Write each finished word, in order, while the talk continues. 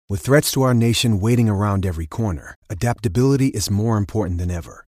With threats to our nation waiting around every corner, adaptability is more important than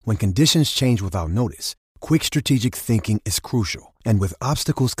ever. When conditions change without notice, quick strategic thinking is crucial. And with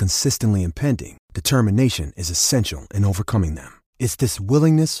obstacles consistently impending, determination is essential in overcoming them. It's this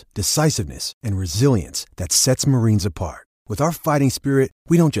willingness, decisiveness, and resilience that sets Marines apart. With our fighting spirit,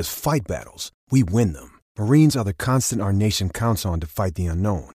 we don't just fight battles, we win them. Marines are the constant our nation counts on to fight the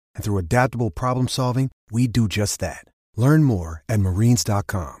unknown. And through adaptable problem solving, we do just that. Learn more at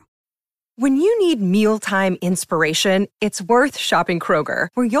marines.com. When you need mealtime inspiration, it's worth shopping Kroger,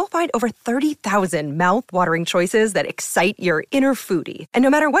 where you'll find over 30,000 mouth-watering choices that excite your inner foodie. And no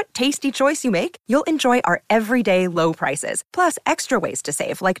matter what tasty choice you make, you'll enjoy our everyday low prices, plus extra ways to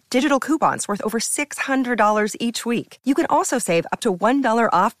save, like digital coupons worth over $600 each week. You can also save up to $1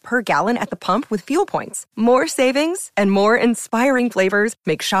 off per gallon at the pump with fuel points. More savings and more inspiring flavors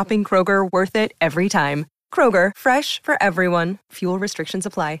make shopping Kroger worth it every time. Kroger, fresh for everyone. Fuel restrictions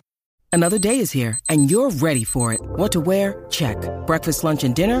apply. Another day is here, and you're ready for it. What to wear? Check. Breakfast, lunch,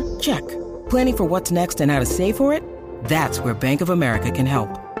 and dinner? Check. Planning for what's next and how to save for it? That's where Bank of America can help.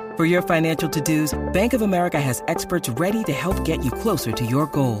 For your financial to-dos, Bank of America has experts ready to help get you closer to your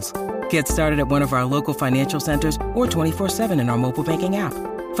goals. Get started at one of our local financial centers or 24/7 in our mobile banking app.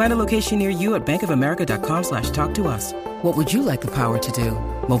 Find a location near you at bankofamerica.com/talktous. What would you like the power to do?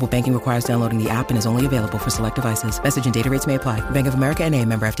 Mobile banking requires downloading the app and is only available for select devices. Message and data rates may apply. Bank of America N.A.,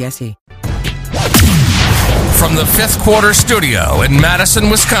 member FDIC. From the Fifth Quarter Studio in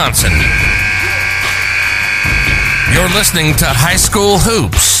Madison, Wisconsin, you're listening to High School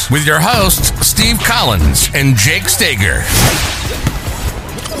Hoops with your hosts, Steve Collins and Jake Stager.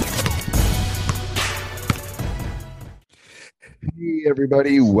 Hey,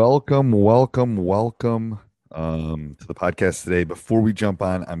 everybody. Welcome to the podcast today. Before we jump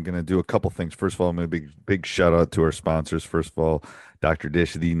on, I'm going to do a couple things. First of all, I'm going to big shout out to our sponsors. First of all, Dr.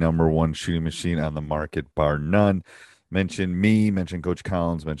 Dish, the #1 shooting machine on the market, bar none. Mention me, mention Coach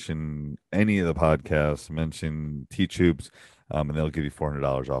Collins, mention any of the podcasts, mention Teach Hoops, and they'll give you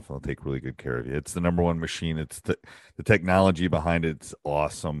 $400 off, and they'll take really good care of you. It's the #1 machine. It's the technology behind it. It's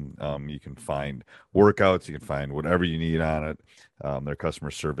awesome. You can find workouts. You can find whatever you need on it. Their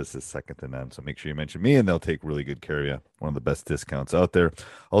customer service is second to none. So make sure you mention me, and they'll take really good care of you. One of the best discounts out there.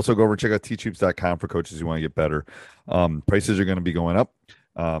 Also, go over and check out teachhoops.com for coaches who want to get better. Prices are going to be going up.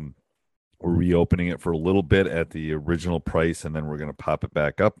 We're reopening it for a little bit at the original price, and then we're going to pop it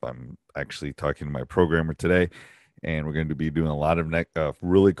back up. I'm actually talking to my programmer today, and we're going to be doing a lot of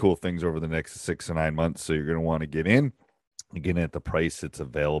really cool things over the next 6 to 9 months. So you're going to want to get in at the price it's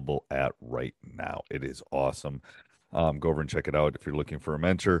available at right now. It is awesome. Go over and check it out if you're looking for a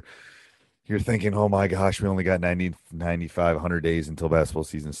mentor. You're thinking, oh my gosh, we only got 90, 95, 100 days until basketball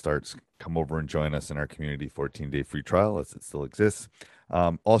season starts. Come over and join us in our community 14-day free trial as it still exists.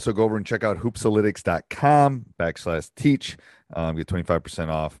 Also, go over and check out hoopsalytics.com/teach. Get 25%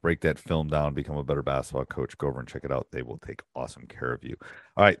 off. Break that film down. Become a better basketball coach. Go over and check it out. They will take awesome care of you.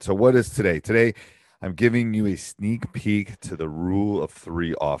 All right, so what is today? Today, I'm giving you a sneak peek to the Rule of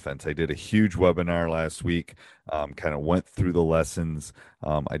 3 offense. I did a huge webinar last week, kind of went through the lessons.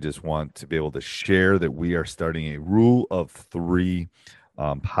 I just want to be able to share that we are starting a Rule of 3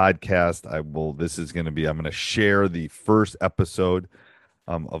 podcast. I'm going to share the first episode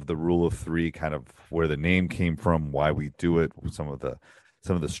of the Rule of 3, kind of where the name came from, why we do it, some of the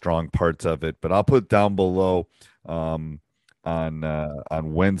strong parts of it. But I'll put down below on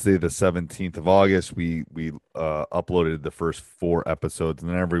Wednesday, the 17th of August, we uploaded the first 4 episodes, and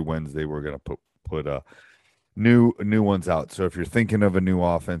then every Wednesday we're going to put new ones out. So if you're thinking of a new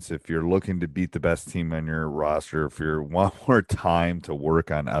offense, if you're looking to beat the best team on your roster, if you want more time to work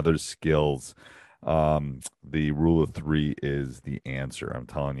on other skills, the Rule of 3 is the answer. I'm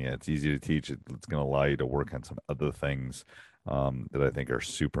telling you, it's easy to teach. It's going to allow you to work on some other things that I think are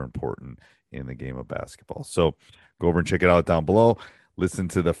super important in the game of basketball. So go over and check it out down below. Listen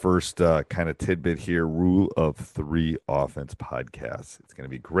to the first kind of tidbit here, Rule of 3 offense podcast. It's going to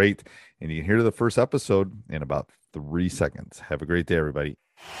be great. And you can hear the first episode in about 3 seconds. Have a great day, everybody.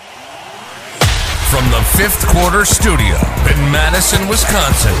 From the Fifth Quarter Studio in Madison,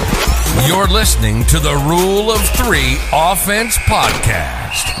 Wisconsin, you're listening to the Rule of 3 Offense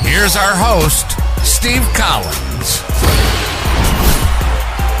Podcast. Here's our host, Steve Collins.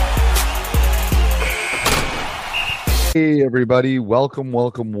 Hey, everybody. Welcome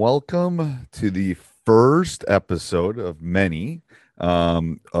to the first episode of many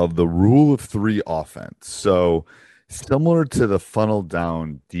of the Rule of 3 offense. So similar to the funnel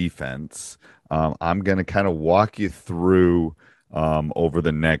down defense, I'm going to kind of walk you through over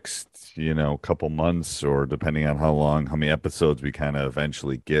the next, couple months, or depending on how many episodes we kind of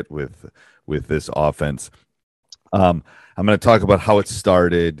eventually get with this offense. I'm going to talk about how it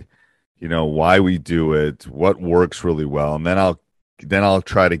started, why we do it, what works really well, and then I'll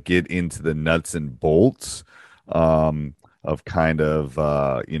try to get into the nuts and bolts of kind of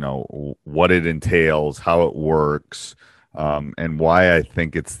what it entails, how it works, and why I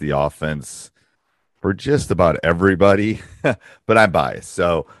think it's the offense for just about everybody. But I'm biased,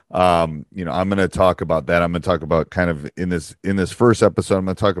 so I'm going to talk about that. I'm going to talk about kind of in this first episode, I'm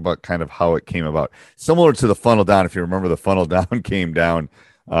going to talk about kind of how it came about, similar to the funnel down. If you remember, the funnel down came down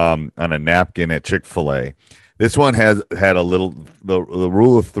on a napkin at Chick-fil-A. This one had a little, the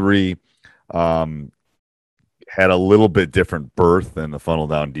rule of three had a little bit different birth than the funnel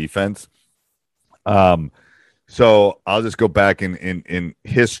down defense. So I'll just go back in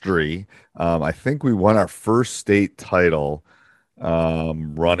history. I think we won our first state title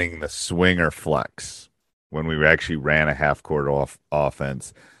running the swinger flex when we actually ran a half court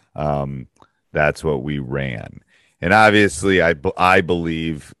offense. That's what we ran. And obviously, I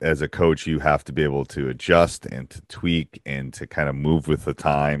believe as a coach, you have to be able to adjust and to tweak and to kind of move with the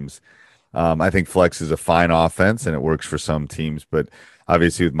times. I think flex is a fine offense and it works for some teams, but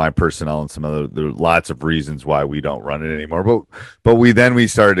obviously with my personnel and some other, there are lots of reasons why we don't run it anymore. But we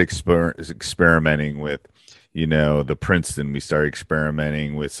started experimenting with, the Princeton. We started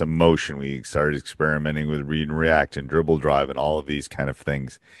experimenting with some motion. We started experimenting with read and react and dribble drive and all of these kind of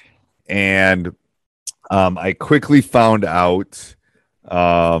things. And I quickly found out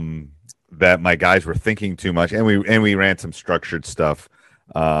that my guys were thinking too much, and we ran some structured stuff,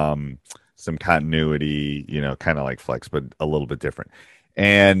 some continuity, kind of like flex, but a little bit different.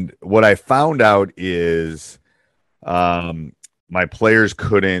 And what I found out is my players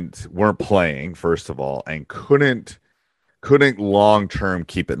weren't playing, first of all, and couldn't long term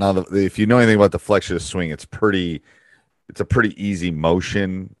keep it. Now, if you know anything about the flex or the swing, it's a pretty easy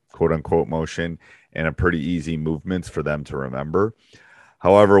motion, quote unquote motion, and a pretty easy movements for them to remember.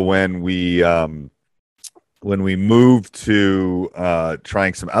 However, when we moved to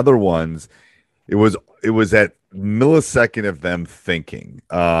trying some other ones, it was that millisecond of them thinking,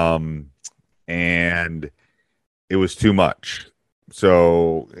 and it was too much.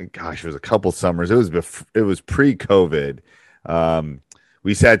 So, gosh, it was a couple summers. It was pre-COVID.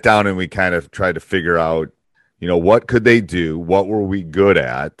 We sat down and we kind of tried to figure out, what could they do? What were we good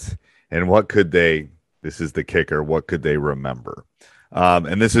at? And what could they, this is the kicker, what could they remember?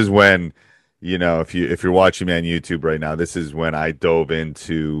 And this is when, if you're watching me on YouTube right now, this is when I dove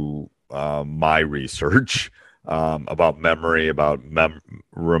into my research about memory, about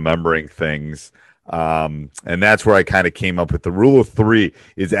remembering things. And that's where I kind of came up with the rule of three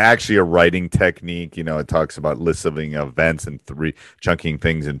is actually a writing technique. It talks about listing events and chunking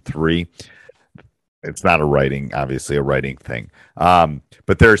things in three. It's not obviously a writing thing.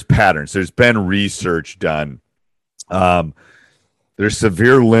 But there's patterns. There's been research done. There's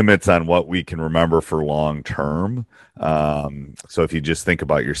severe limits on what we can remember for long term. So if you just think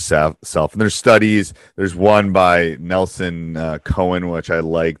about yourself, and there's studies, there's one by Nelson Cohen, which I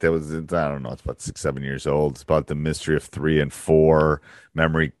like. That was, I don't know, it's about 6-7 years old. It's about the mystery of 3 and 4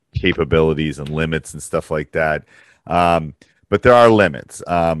 memory capabilities and limits and stuff like that. But there are limits.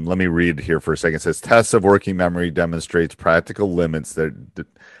 Let me read here for a second. It says, tests of working memory demonstrates practical limits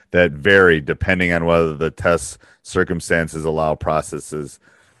that vary depending on whether the test circumstances allow processes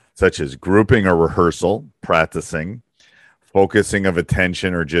such as grouping or rehearsal, practicing, focusing of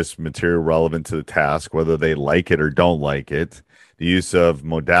attention, or just material relevant to the task, whether they like it or don't like it, the use of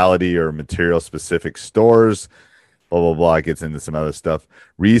modality or material-specific stores, blah, blah, blah. It gets into some other stuff.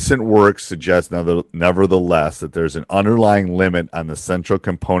 Recent work suggests, nevertheless, that there's an underlying limit on the central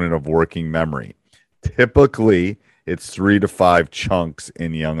component of working memory. Typically, it's 3 to 5 chunks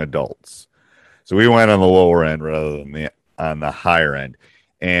in young adults. So we went on the lower end rather than on the higher end.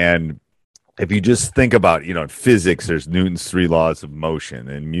 And if you just think about, in physics, there's Newton's 3 laws of motion.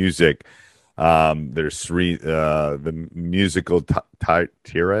 In music, there's the musical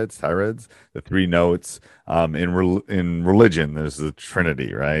tirades, the 3 notes. In religion, there's the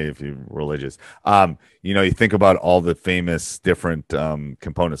Trinity, right? If you're religious, you think about all the famous different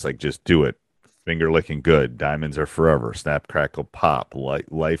components, like just do it, finger licking good, diamonds are forever, snap, crackle, pop,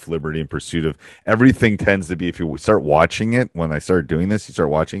 life, liberty, and pursuit of everything tends to be, if you start watching it, when I start doing this, you start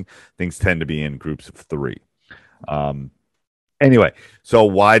watching, things tend to be in groups of 3. Anyway, so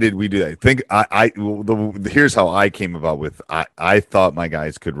why did we do that? Here's how I came about with, I thought my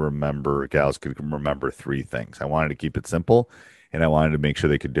gals could remember 3 things. I wanted to keep it simple, and I wanted to make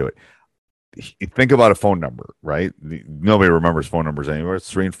sure they could do it. you think about a phone number, right? Nobody remembers phone numbers anymore. It's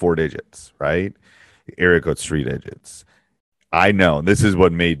 3 and 4 digits, right? Area code's 3 digits. I know this is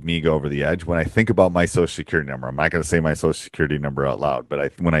what made me go over the edge. When I think about my social security number, I'm not going to say my social security number out loud,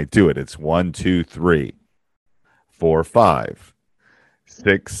 but when I do it, it's 1, 2, 3, 4, 5,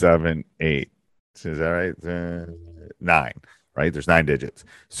 6, 7, 8. Is that right? 9, right? There's 9 digits.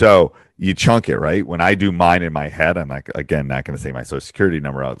 So you chunk it, right? When I do mine in my head, I'm not going to say my social security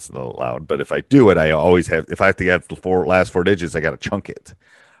number out loud, but if I do it, I always have, if I have to get the last 4 digits, I got to chunk it,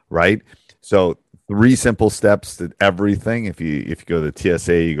 right? So 3 simple steps to everything. If you go to the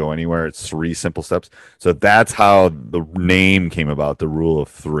TSA, you go anywhere, it's 3 simple steps. So that's how the name came about, the rule of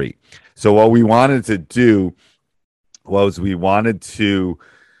 3. So what we wanted to do was there's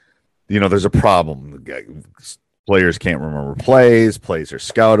a problem. Players can't remember plays. Plays are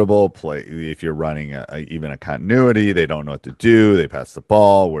scoutable. If you're running even a continuity, they don't know what to do. They pass the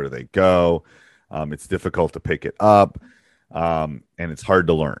ball. Where do they go? It's difficult to pick it up, and it's hard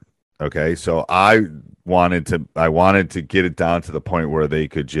to learn. Okay, so I wanted to get it down to the point where they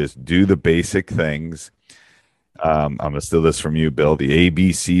could just do the basic things. I'm gonna steal this from you, Bill. The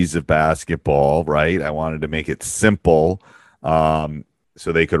ABCs of basketball, right? I wanted to make it simple,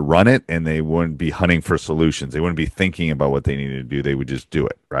 so they could run it and they wouldn't be hunting for solutions. They wouldn't be thinking about what they needed to do. They would just do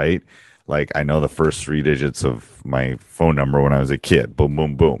it, right? Like, I know the first 3 digits of my phone number when I was a kid. Boom,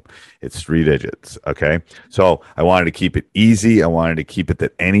 boom, boom. It's 3 digits. Okay. So I wanted to keep it easy. I wanted to keep it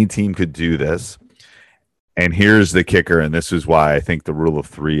that any team could do this. And here's the kicker. And this is why I think the rule of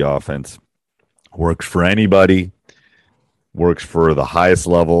 3 offense works for anybody, works for the highest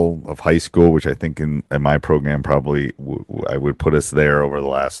level of high school, which I think in my program, probably I would put us there over the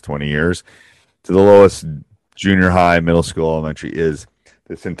last 20 years, to the lowest junior high, middle school, elementary. Is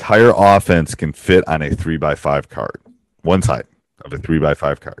this entire offense can fit on a 3x5 card, one side of a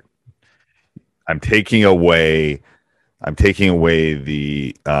 3x5 card. I'm taking away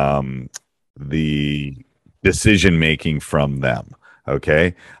the decision making from them.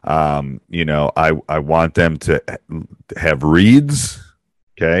 Okay. I want them to have reads.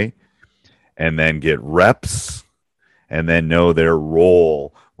 Okay. And then get reps and then know their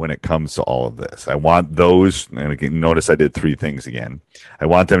role when it comes to all of this. I want those, and again, notice I did 3 things again. I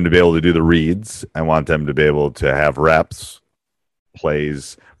want them to be able to do the reads. I want them to be able to have reps,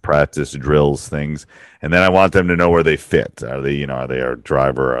 plays, practice, drills, things. And then I want them to know where they fit. Are they a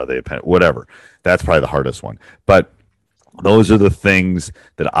driver? Are they a pen? Whatever. That's probably the hardest one. But those are the things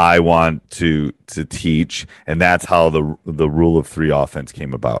that I want to teach, and that's how the rule of 3 offense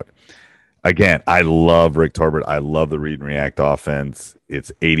came about. Again, I love Rick Torbert. I love the read and react offense.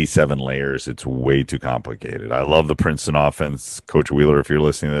 It's 87 layers. It's way too complicated. I love the Princeton offense. Coach Wheeler, if you're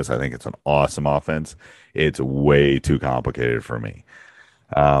listening to this, I think it's an awesome offense. It's way too complicated for me.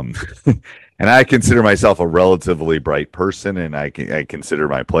 And I consider myself a relatively bright person, and I consider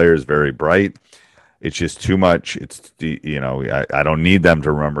my players very bright. It's just too much. I don't need them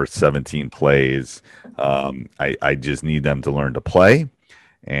to remember 17 plays. I just need them to learn to play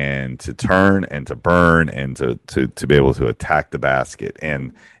and to turn and to burn and to be able to attack the basket.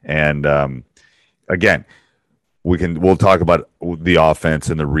 And again, we'll talk about the offense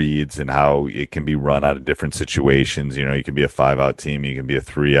and the reads and how it can be run out of different situations. You can be a 5-out team, you can be a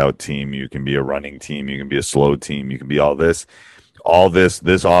 3-out team, you can be a running team, you can be a slow team, you can be all this.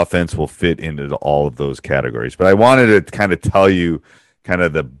 This offense will fit into all of those categories. But I wanted to kind of tell you kind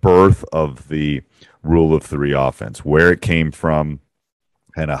of the birth of the rule of 3 offense, where it came from,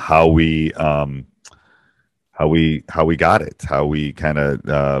 kind of how we got it, how we kind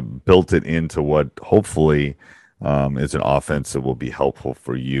of built it into what hopefully is an offense that will be helpful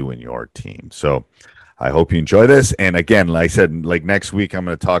for you and your team. So I hope you enjoy this. And again, like I said, like next week,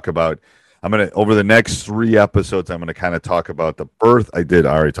 over the next 3 episodes, I'm going to kind of talk about the birth. I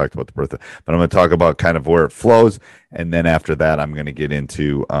already talked about the birth, but I'm going to talk about kind of where it flows. And then after that, I'm going to get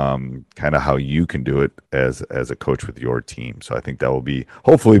into kind of how you can do it as a coach with your team. So I think that will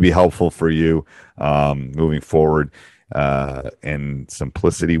hopefully be helpful for you moving forward. And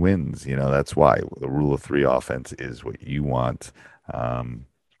simplicity wins. That's why the rule of 3 offense is what you want. All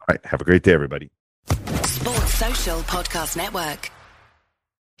right. Have a great day, everybody. Sports Social Podcast Network.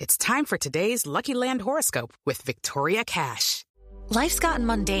 It's time for today's Lucky Land horoscope with Victoria Cash. Life's gotten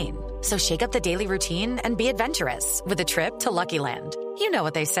mundane, so shake up the daily routine and be adventurous with a trip to Lucky Land. You know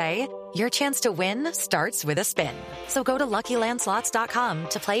what they say, your chance to win starts with a spin. So go to LuckyLandSlots.com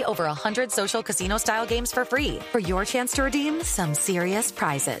to play over 100 social casino-style games for free for your chance to redeem some serious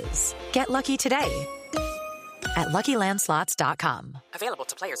prizes. Get lucky today at LuckyLandSlots.com. Available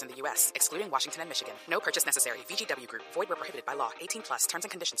to players in the U.S., excluding Washington and Michigan. No purchase necessary. VGW Group. Void where prohibited by law. 18+. Terms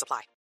and conditions apply.